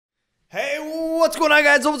Hey, what's going on,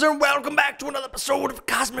 guys? Over and welcome back to another episode of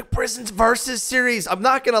Cosmic Prisons Versus series. I'm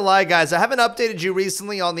not gonna lie, guys, I haven't updated you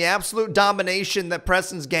recently on the absolute domination that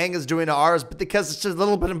Preston's gang is doing to ours, but because it's just a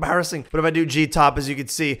little bit embarrassing. But if I do G-Top, as you can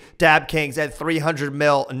see, Dab Kings at 300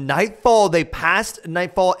 mil. Nightfall, they passed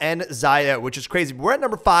Nightfall and Zaya, which is crazy. We're at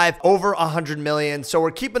number 5, over 100 million. So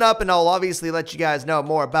we're keeping up, and I'll obviously let you guys know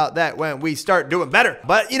more about that when we start doing better.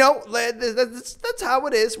 But, you know, that's how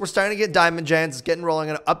it is. We're starting to get diamond gens. It's getting rolling.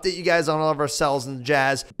 I'm gonna update you guys on all of our cells and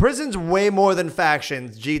jazz. Prison's way more than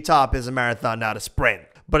factions. G-Top is a marathon, not a sprint.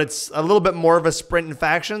 But it's a little bit more of a sprint in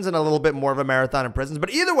factions and a little bit more of a marathon in prisons. But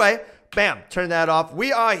either way, bam, turn that off.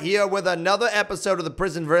 We are here with another episode of the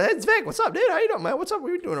Prison Versus. Hey, it's Vic. What's up, dude? How you doing, man? What's up? What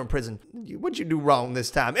are you doing in prison? What'd you do wrong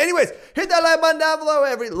this time? Anyways, hit that like button down below.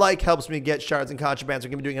 Every like helps me get shards and contrabands. We're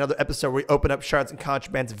going to be doing another episode where we open up shards and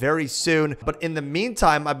contrabands very soon. But in the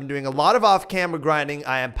meantime, I've been doing a lot of off-camera grinding.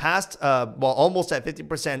 I am past, almost at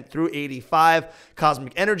 50% through 85.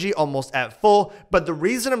 Cosmic energy, almost at full. But the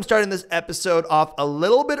reason I'm starting this episode off a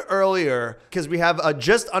little bit earlier, because we have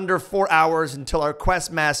just under 4 hours until our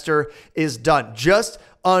quest master is done. Just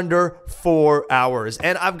under 4 hours.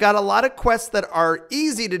 And I've got a lot of quests that are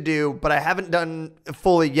easy to do, but I haven't done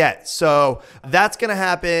fully yet. So that's going to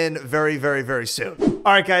happen very, very, very soon.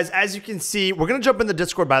 All right, guys, as you can see, we're going to jump in the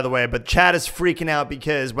Discord, by the way, but chat is freaking out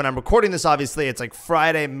because when I'm recording this, obviously, it's like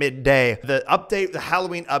Friday midday. The update, the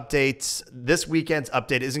Halloween update, this weekend's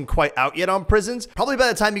update isn't quite out yet on prisons. Probably by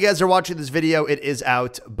the time you guys are watching this video, it is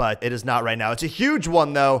out, but it is not right now. It's a huge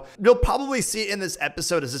one, though. You'll probably see it in this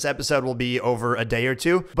episode, as this episode will be over a day or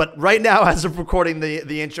two. But right now, as of recording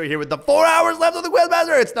the intro here with the 4 hours left of the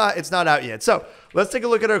Questmaster, it's not out yet. So let's take a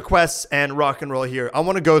look at our quests and rock and roll here. I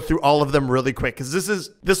want to go through all of them really quick because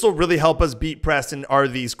this will really help us beat Preston are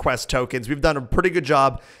these quest tokens. We've done a pretty good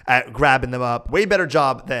job at grabbing them up. Way better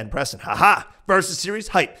job than Preston. Haha. Versus series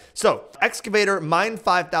hype. So excavator, mine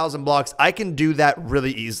 5,000 blocks. I can do that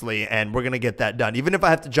really easily, and we're gonna get that done, even if I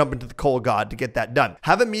have to jump into the coal god to get that done.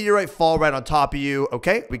 Have a meteorite fall right on top of you.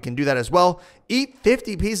 Okay, we can do that as well. Eat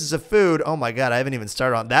 50 pieces of food. Oh my god, I haven't even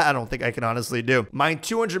started on that. I don't think I can honestly do. Mine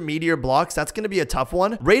 200 meteor blocks. That's gonna be a tough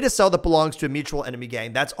one. Raid a cell that belongs to a mutual enemy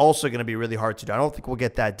gang. That's also gonna be really hard to do. I don't think we'll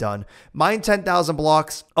get that done. Mine 10,000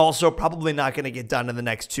 blocks. Also probably not gonna get done in the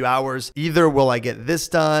next 2 hours. Either will I get this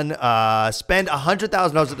done. Spend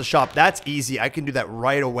 $100,000 at the shop. That's easy. I can do that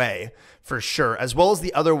right away for sure, as well as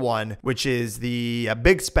the other one, which is the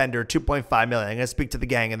big spender, 2.5 million. I'm gonna speak to the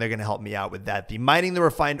gang and they're gonna help me out with that. The mining the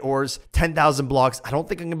refined ores, 10,000 blocks. I don't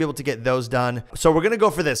think I'm gonna be able to get those done, so we're gonna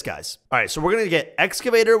go for this, guys. All right, so we're gonna get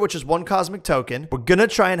excavator, which is 1 cosmic token. We're gonna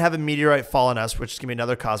try and have a meteorite fall on us, which is gonna be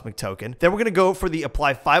another cosmic token. Then we're gonna go for the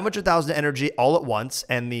apply 500,000 energy all at once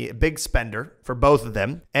and the big spender for both of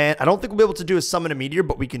them. And I don't think we'll be able to do a summon a meteor,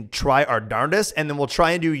 but we can try our darndest, and then we'll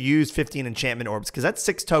try and use 15 enchantment orbs because that's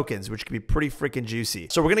 6 tokens, which could be pretty freaking juicy.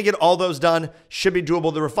 So we're gonna get all those done. Should be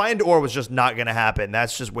doable. The refined ore was just not gonna happen.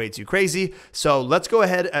 That's just way too crazy. So let's go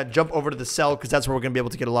ahead and jump over to the cell because that's where we're gonna be able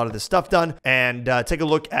to get a lot of this stuff done and take a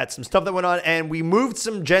look at some stuff that went on. And we moved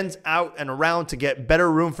some gens out and around to get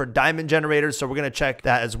better room for diamond generators. So we're gonna check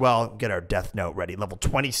that as well. Get our death note ready. Level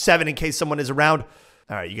 27 in case someone is around.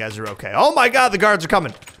 All right, you guys are okay. Oh my god, the guards are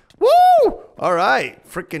coming. Woo! All right,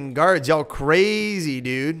 freaking guards, y'all crazy,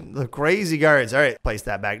 dude. The crazy guards. All right, place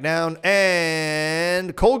that back down.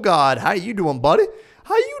 And Cold God, how you doing, buddy?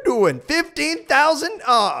 How you doing? 15,000?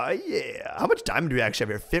 Oh, yeah. How much diamond do we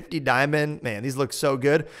actually have here? 50 diamond. Man, these look so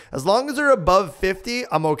good. As long as they're above 50,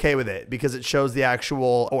 I'm okay with it because it shows the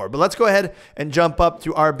actual ore. But let's go ahead and jump up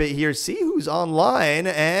to our bit here, see who's online,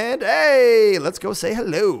 and hey, let's go say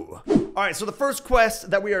hello. All right, so the first quest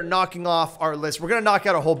that we are knocking off our list, we're going to knock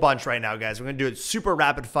out a whole bunch right now, guys. We're going to do it super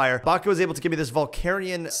rapid fire. Baka was able to give me this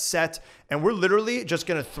Vulcarian set, and we're literally just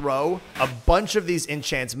going to throw a bunch of these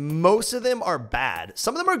enchants. Most of them are bad.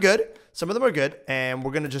 Some of them are good. Some of them are good, and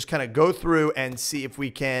we're going to just kind of go through and see if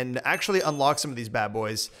we can actually unlock some of these bad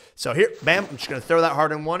boys. So here, bam, I'm just going to throw that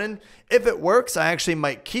hardened one in. If it works, I actually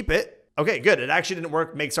might keep it. Okay, good. It actually didn't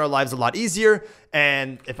work. Makes our lives a lot easier.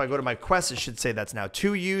 And if I go to my quest, it should say that's now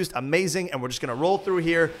 2 used. Amazing. And we're just going to roll through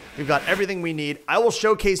here. We've got everything we need. I will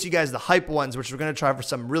showcase you guys the hype ones, which we're going to try for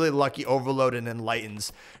some really lucky overload and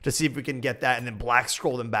enlightens to see if we can get that and then black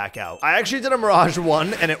scroll them back out. I actually did a Mirage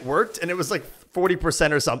 1 and it worked, and it was like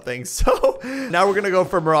 40% or something. So now we're going to go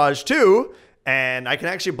for Mirage 2, and I can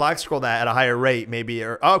actually black scroll that at a higher rate maybe.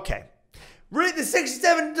 Or okay. Really, the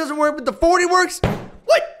 67 doesn't work, but the 40 works?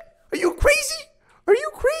 What? Are you crazy? Are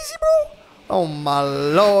you crazy, bro? Oh, my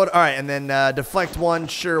Lord. All right, and then deflect 1.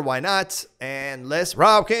 Sure, why not? And let's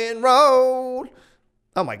rock and roll.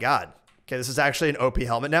 Oh, my God. Okay, this is actually an OP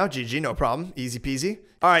helmet now. GG, no problem. Easy peasy.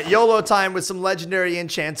 All right, YOLO time with some legendary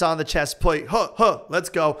enchants on the chest plate. Let's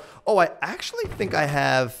go. Oh, I actually think I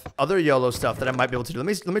have other YOLO stuff that I might be able to do.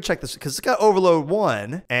 Let me check this because it's got Overload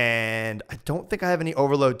 1, and I don't think I have any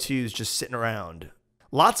Overload 2s just sitting around.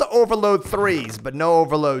 Lots of Overload 3s, but no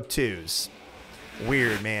Overload 2s.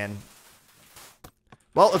 Weird, man.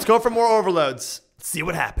 Well, let's go for more Overloads. Let's see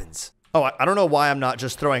what happens. Oh, I don't know why I'm not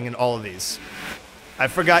just throwing in all of these. I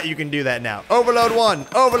forgot you can do that now. Overload 1,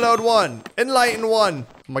 Overload 1, Enlighten 1.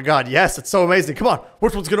 Oh my God, yes, it's so amazing. Come on,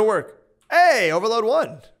 which one's gonna work? Hey, Overload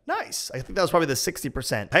 1. Nice. I think that was probably the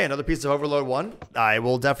 60%. Hey, another piece of Overload 1. I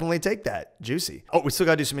will definitely take that. Juicy. Oh, we still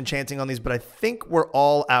gotta do some enchanting on these, but I think we're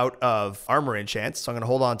all out of armor enchants, so I'm gonna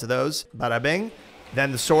hold on to those. Bada bing.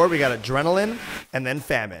 Then the sword, we got Adrenaline, and then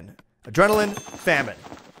Famine. Adrenaline, Famine.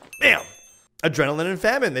 Bam! Adrenaline and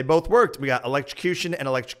Famine, they both worked. We got Electrocution and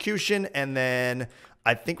Electrocution, and then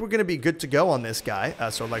I think we're going to be good to go on this guy.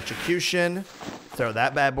 So Electrocution, throw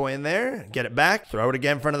that bad boy in there, get it back, throw it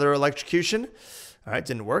again for another Electrocution. All right,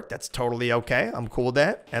 didn't work. That's totally okay. I'm cool with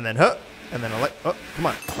that. And then, and then, oh, come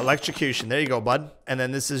on, Electrocution. There you go, bud. And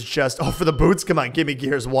then this is just, oh, for the boots. Come on, give me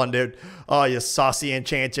Gears 1, dude. Oh, you saucy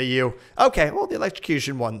enchanter, you. Okay, well, the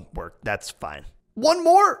Electrocution one worked. That's fine. One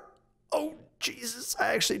more. Oh, Jesus,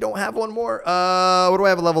 I actually don't have one more. What do I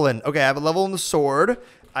have a level in? Okay, I have a level in the sword.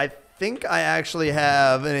 I think I actually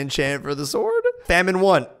have an enchant for the sword. Famine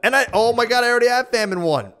 1. And oh my God, I already have Famine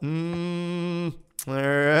 1. All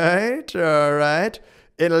right.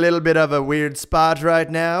 In a little bit of a weird spot right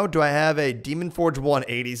now. Do I have a Demon Forge 1?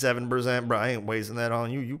 87%. Bro, I ain't wasting that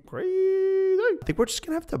on you. You crazy. I think we're just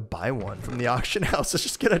gonna have to buy one from the auction house. Let's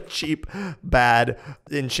just get a cheap, bad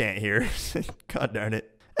enchant here. God darn it.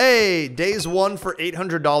 Hey, days 1 for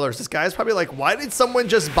 $800. This guy's probably like, why did someone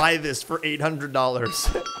just buy this for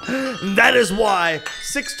 $800? That is why.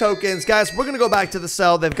 6 tokens. Guys, we're going to go back to the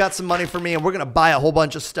cell. They've got some money for me, and we're going to buy a whole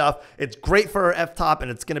bunch of stuff. It's great for our F-top, and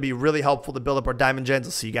it's going to be really helpful to build up our diamond gens.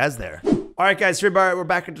 I'll see you guys there. All right, guys, we're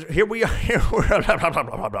back. Here we are back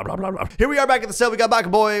at the cell. We got Baka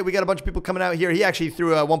Boy. We got a bunch of people coming out here. He actually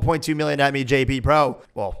threw a 1.2 million at me, JP Pro.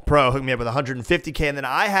 Well, Pro hooked me up with 150K, and then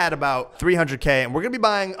I had about 300K, and we're going to be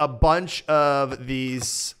buying a bunch of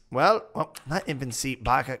these. Well, not infancy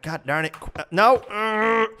Baka. God darn it. No.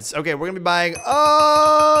 Okay, we're going to be buying.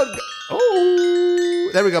 Oh,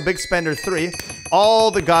 there we go. Big spender 3. All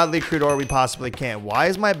the godly crude ore we possibly can. Why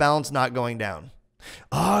is my balance not going down?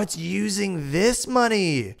 Oh, it's using this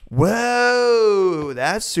money. Whoa,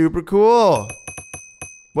 that's super cool.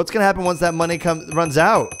 What's gonna happen once that money runs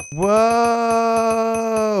out?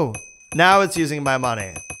 Whoa. Now it's using my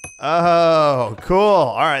money. Oh, cool.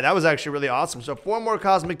 All right, that was actually really awesome. So 4 more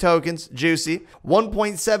cosmic tokens, juicy.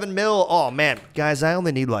 1.7 mil. Oh man, guys, I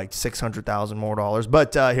only need like 600,000 more dollars.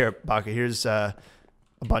 But here, Baka, here's a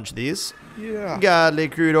bunch of these. Yeah. Godly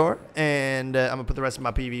crude ore. And I'm going to put the rest of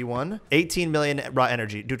my PV1. 18 million raw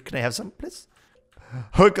energy. Dude, can I have some, please?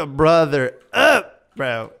 Hook a brother up,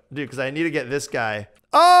 bro. Dude, because I need to get this guy.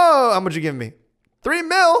 Oh, how much you giving me? 3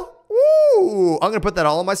 mil. Woo. I'm going to put that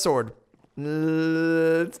all on my sword.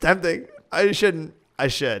 It's tempting. I shouldn't. I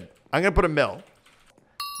should. I'm going to put a mil.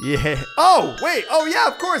 Yeah. Oh, wait. Oh, yeah,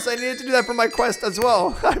 of course. I needed to do that for my quest as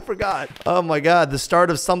well. I forgot. Oh, my God. The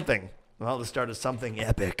start of something. Well, the start of something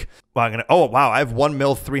epic. Well, oh, wow. I have 1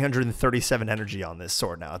 mil 337 energy on this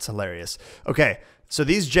sword now. It's hilarious. Okay. So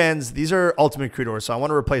these gens, these are ultimate crude ore. So I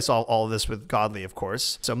want to replace all of this with godly, of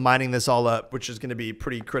course. So mining this all up, which is going to be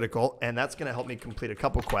pretty critical. And that's going to help me complete a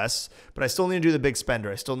couple quests. But I still need to do the big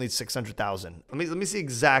spender. I still need 600,000. Let me see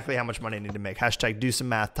exactly how much money I need to make. Hashtag do some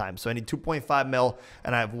math time. So I need 2.5 mil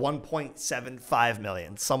and I have 1.75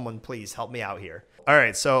 million. Someone please help me out here. All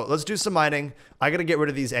right, so let's do some mining. I got to get rid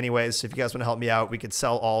of these anyways. So if you guys want to help me out, we could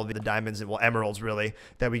sell all the diamonds and, well, emeralds really,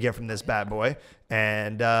 that we get from this bad boy.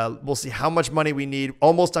 And we'll see how much money we need.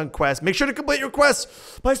 Almost on quest. Make sure to complete your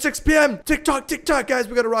quests by 6 p.m. TikTok, guys.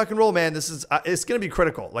 We got to rock and roll, man. This is, it's going to be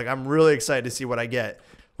critical. Like, I'm really excited to see what I get.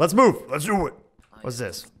 Let's move. Let's do it. What's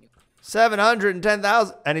this?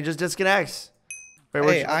 710,000. And he just disconnects. Wait,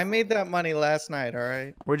 hey, I made that money last night, all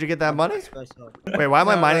right? Where'd you get that money? Wait, why am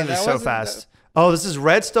I mining this so fast? Oh, this is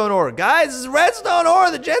redstone ore. Guys, this is redstone ore.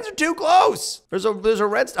 The gens are too close. There's a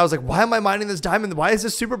redstone. I was like, why am I mining this diamond? Why is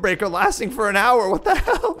this super breaker lasting for an hour? What the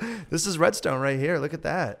hell? This is redstone right here. Look at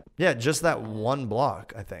that. Yeah, just that one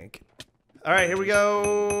block, I think. All right, here we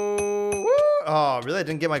go. Woo! Oh, really? I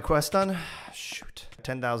didn't get my quest done? Shoot.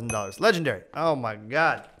 $10,000. Legendary. Oh, my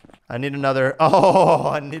God. I need another. Oh,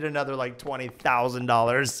 I need another like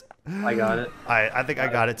 $20,000. I got it. I think I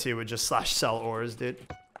got it too with just /sell ores, dude.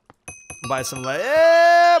 Buy some.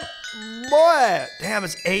 Yep. Boy, damn,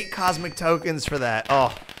 it's 8 cosmic tokens for that.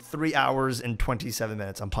 Oh, 3 hours and 27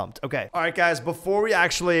 minutes. I'm pumped. Okay. All right, guys, before we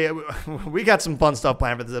actually, we got some fun stuff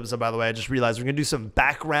planned for this episode, by the way. I just realized we're going to do some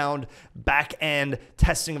back-end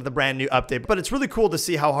testing of the brand new update, but it's really cool to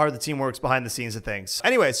see how hard the team works behind the scenes of things.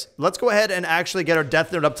 Anyways, let's go ahead and actually get our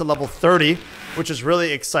Death Note up to level 30, which is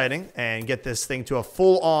really exciting, and get this thing to a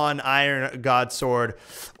full-on Iron God Sword.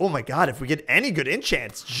 Oh my God, if we get any good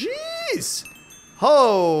enchants, jeez.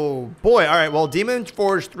 Oh, boy. All right, well, Demon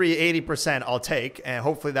Forge 3, 80% I'll take, and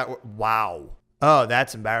hopefully that... Wow. Oh,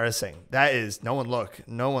 that's embarrassing. That is... No one look.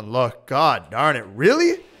 No one look. God darn it.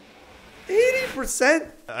 Really?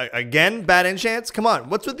 80%? Again, bad enchants? Come on.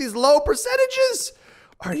 What's with these low percentages?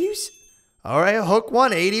 Are you... All right, hook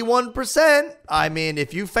 1, 81%. I mean,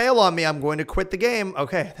 if you fail on me, I'm going to quit the game.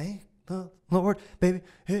 Okay, thank the Lord, baby.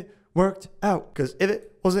 It worked out, because if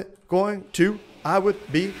it wasn't going to, I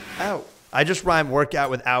would be out. I just rhyme workout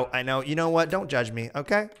with out. I know. You know what? Don't judge me,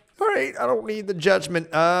 okay? All right. I don't need the judgment.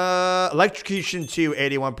 Electrocution 2,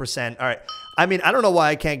 81%. All right. I mean, I don't know why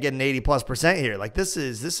I can't get an 80+% here. Like, this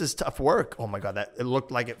is tough work. Oh my God, that it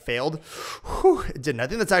looked like it failed. Whew, it didn't. I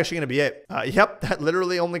think that's actually going to be it. Yep, that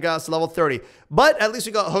literally only got us to level 30. But at least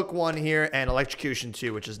we got hook 1 here and electrocution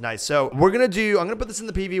 2, which is nice. So I'm going to put this in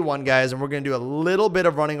the PV1, guys, and we're going to do a little bit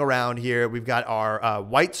of running around here. We've got our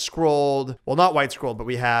white scrolled, well, not white scrolled, but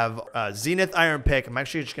we have Zenith Iron Pick. I'm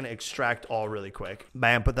actually just going to extract all really quick.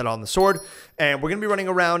 Bam, put that on the sword. And we're going to be running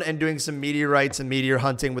around and doing some meteorites and meteor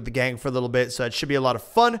hunting with the gang for a little bit. So it should be a lot of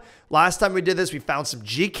fun. Last time we did this, we found some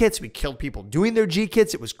GKITs. We killed people doing their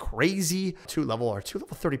GKITs. It was crazy. Two level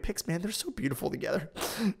 30 picks, man. They're so beautiful together.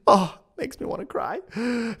 Oh, makes me want to cry.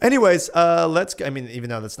 Anyways, let's go. I mean, even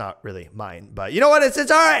though that's not really mine, but you know what? It's all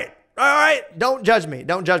right. All right. Don't judge me.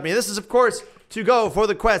 Don't judge me. This is, of course, to go for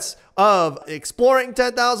the quest of exploring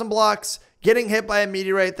 10,000 blocks, getting hit by a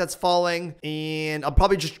meteorite that's falling, and I'll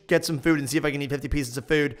probably just get some food and see if I can eat 50 pieces of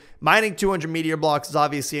food. Mining 200 meteor blocks is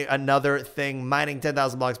obviously another thing. Mining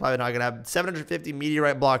 10,000 blocks, probably not going to happen. 750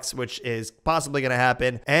 meteorite blocks, which is possibly going to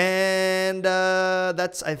happen. And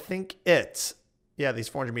that's, I think, it. Yeah, these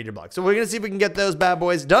 400 meteor blocks. So we're going to see if we can get those bad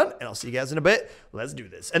boys done, and I'll see you guys in a bit. Let's do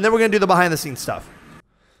this. And then we're going to do the behind-the-scenes stuff.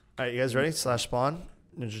 All right, you guys ready? Slash spawn.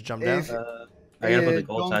 And just jump down. I gotta put the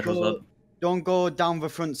gold satchels up. Don't go down the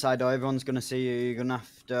front side or everyone's going to see you. You're going to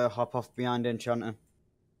have to hop off behind Enchanter.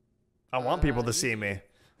 I want people to see me.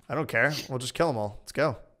 I don't care. We'll just kill them all. Let's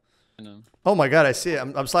go. I know. Oh my God, I see it.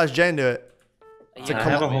 I'm slash J into it. I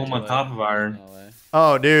have a home on top of iron.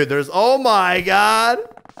 Oh, dude, there's... Oh my God.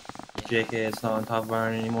 JK, it's not on top of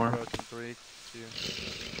iron anymore.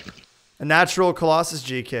 A natural Colossus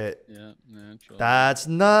G-Kit. Yeah, natural. That's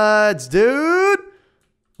nuts, dude.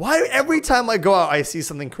 Why every time I go out, I see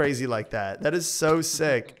something crazy like that? That is so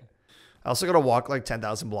sick. I also got to walk like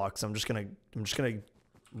 10,000 blocks. I'm just going to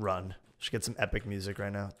run. Just get some epic music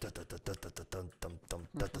right now.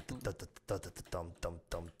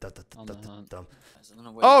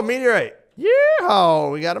 Oh, meteorite. Yeah,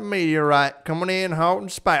 we got a meteorite coming in hot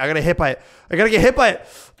and spicy. I got to hit by it. I got to get hit by it.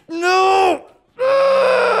 No.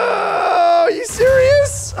 Oh, are you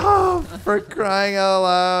serious? Oh, for crying out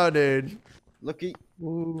loud, dude. Lucky.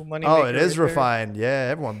 Ooh, money Oh, maker it is right there. refined. Yeah,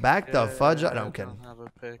 everyone back the fudge up. No, I'm kidding. Have a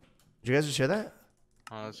pick. Did you guys just hear that?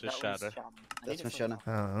 Oh, it's just shatter. That's my shadow.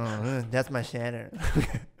 Oh, that's my shatter.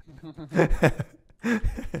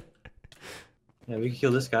 Yeah, we can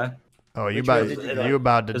kill this guy. Oh, you Which about way did you go? you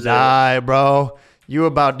about to Is it- die, bro. You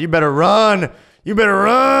better run. You better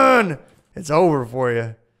run. It's over for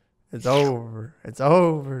you. It's over. It's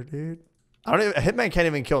over, dude. A Hitman can't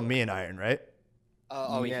even kill me in iron, right?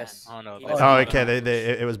 Oh, yes. Oh no. Oh, okay.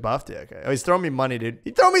 It was buffed. Yeah, okay. Oh, he's throwing me money, dude.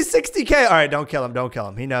 He throw me 60K. All right, don't kill him. Don't kill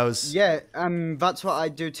him. He knows. Yeah, that's what I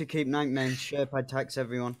do to keep Nightmare in shape. I tax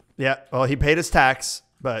everyone. Yeah. Well, he paid his tax,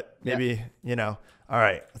 but maybe you know. All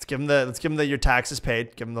right. Let's give him the your tax is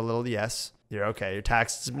paid. Give him the little yes. You're okay. Your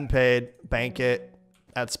taxes have been paid. Bank it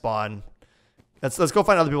at spawn. Let's go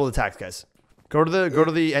find other people to tax, guys. Go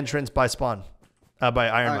to the entrance by spawn, by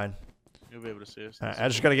Iron Mine. You'll be able to see us. I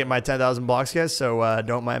just gotta get my 10,000 blocks, guys. So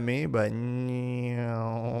don't mind me, but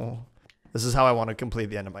this is how I want to complete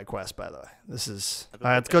the end of my quest. By the way, this is all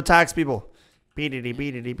right. Let's go tax people. Beedity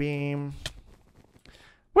beam.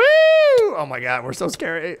 Woo! Oh my God, we're so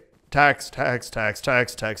scary. Tax.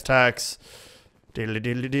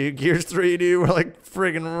 Diddly. Gears 3, dude. We're like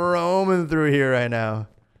friggin' roaming through here right now.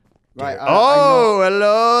 Right. Oh,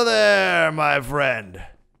 hello there, my friend.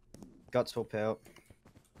 Got to pay up.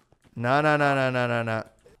 No.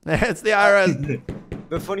 It's the IRS.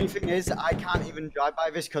 The funny thing is, I can't even drive by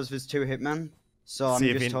this because there's 2 hitmen. So I'm See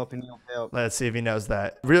if just he- hoping he'll pay up. Let's see if he knows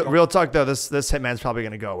that. Real talk though, this hitman's probably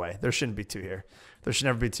gonna go away. There shouldn't be two here. There should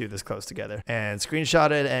never be two this close together. And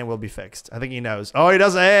screenshot it and we'll be fixed. I think he knows. Oh, he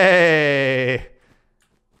doesn't. Hey!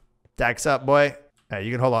 Dax up, boy. Hey,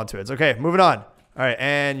 you can hold on to it. It's okay. Moving on. All right,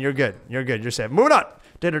 and you're good. You're good. You're safe. Moving on.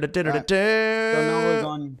 So now we're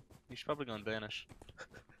going. He's probably gonna vanish.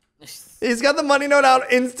 He's got the money note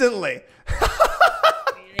out instantly.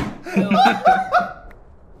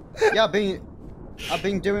 Yeah, I've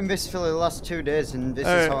been doing this for the last 2 days, and this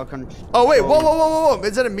is how I can. Oh wait, whoa!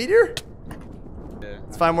 Is that a meteor? Yeah.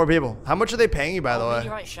 Let's find more people. How much are they paying you, by the way?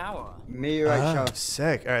 Meteorite shower. Meteorite shower.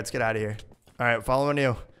 Sick. All right, let's get out of here. All right, following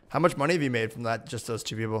you. How much money have you made from that? Just those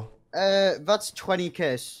two people? That's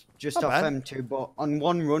 20k just Not off bad. them two, but on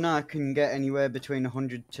one run I can get anywhere between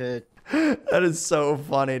 100 to. That is so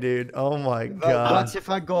funny, dude. Oh my god. That's if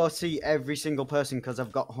I go see every single person because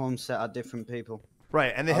I've got homes set at different people.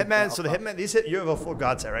 Right, and the hitman. So the hitman. You have a full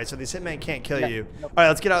god set, right? So these hitmen can't kill you. All right,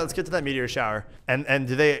 let's get out. Let's get to that meteor shower. And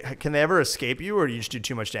can they ever escape you, or do you just do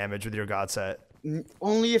too much damage with your god set?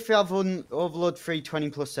 Only if you have overload free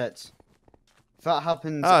 20+ sets. If that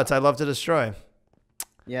happens. Oh, it's I love to destroy.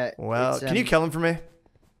 Yeah. Well, it's, can you kill him for me?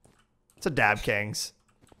 It's a Dab Kings.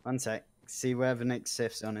 One sec. See where the next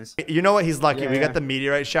safe zone is. You know what? He's lucky. Yeah, We yeah. got the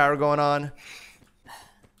meteorite shower going on.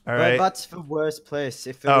 All Well, right. that's the worst place.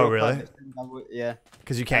 If it Oh, were really? private, I would- yeah.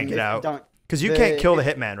 Because you can't And get if you out. don't- Because you the- can't kill the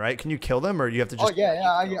hitman, right? Can you kill them, or you have to Oh just? yeah,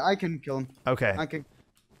 I can kill him. Okay. I can.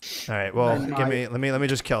 All right. Well, Then let me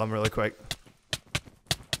just kill him really quick.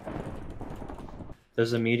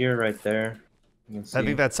 There's a meteor right there. You can see. I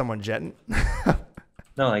think that's someone jetting.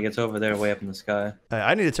 No, like it's over there, way up in the sky.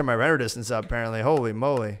 I need to turn my render distance up. Apparently, holy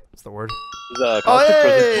moly, what's the word? Is Oh, Cosmic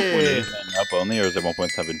hey! Presence 1.8 and up only, or is it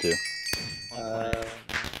 1.72?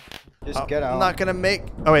 Just get out. I'm not gonna make.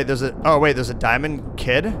 Oh wait, there's a diamond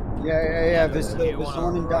kid. Yeah. There's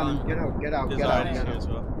one in diamond. Get out. Get His out. ID's Get here out. as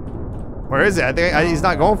well. Where is it? I think he's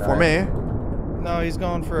not going for me. No, he's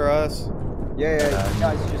going for us. Yeah.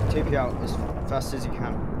 Guys, just TP out as fast as you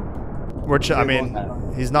can. I mean,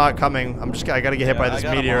 he's not coming. I gotta get hit by this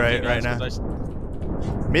meteorite right now.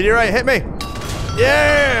 Meteorite, hit me!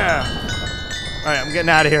 Yeah! All right, I'm getting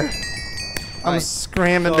out of here. I'm Right.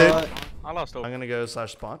 scramming, So, dude. I lost hope. I'm gonna go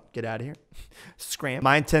 /spawn. Get out of here. Scram.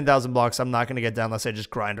 Mine 10,000 blocks. I'm not gonna get down unless I just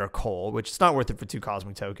grind our coal, which is not worth it for 2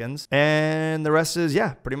 cosmic tokens. And the rest is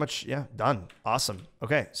pretty much done. Awesome.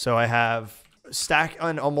 Okay, so I have stack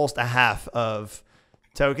on almost a half of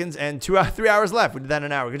tokens and 3 hours left. We did that in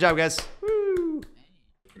an hour. Good job, guys. Woo!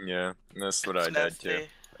 Yeah, that's what I did too.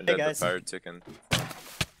 I did the fire chicken.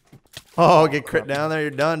 Oh, get crit down there. You're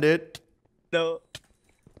done, dude. No.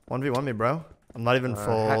 1v1 me, bro. I'm not even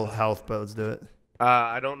full health, but let's do it.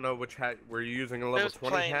 I don't know which hat. Were you using a level It was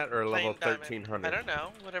 20 plain- hat or a level plain diamond. 1300? I don't know.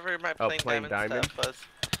 Whatever my Oh, plain, plain diamond, diamond? stuff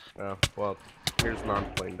was. Oh, well, here's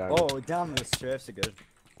non-plain diamond. Oh, damn, the strafes are good.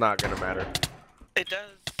 Not gonna matter. It does.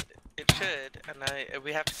 It should, and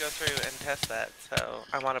we have to go through and test that. So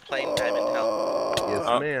I want a plain diamond help. Yes,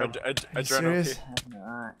 Oh, ma'am. Adrenaline. serious?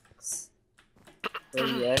 Nice. So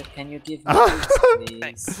yeah, can you give me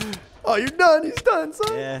Thanks. please? Oh, you're done. He's done,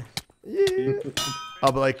 son. Yeah. Yeah.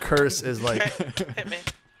 Oh, but like curse is like. Hit me.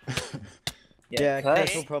 Yeah, curse-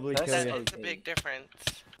 Curse will probably curse kill That you. is a big difference.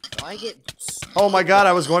 I get. Oh my god,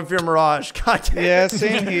 I was going for your mirage. God damn. Yeah,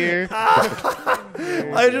 same here.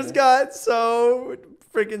 I just got so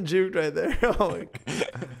freaking juked right there. Oh my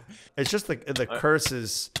god. It's just the curse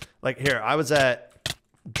is like here. I was at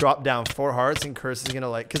drop down 4 hearts and curse is gonna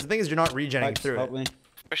like because the thing is you're not regenning Like, through it.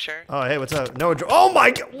 For sure. Oh hey, what's up? No, oh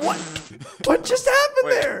my god, what just happened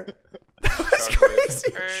Wait. there? That was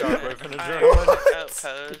crazy. Shockwave and a I drone. was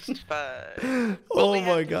outpost, but Oh we my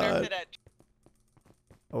have nerfed god. it at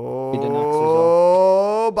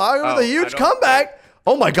Oh, Bogger with a huge comeback.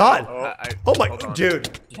 Oh my god. Oh my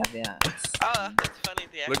dude. You have the axe. Oh, that's funny.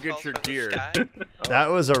 The Look X at falls your from the gear. sky. That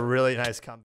was a really nice comeback.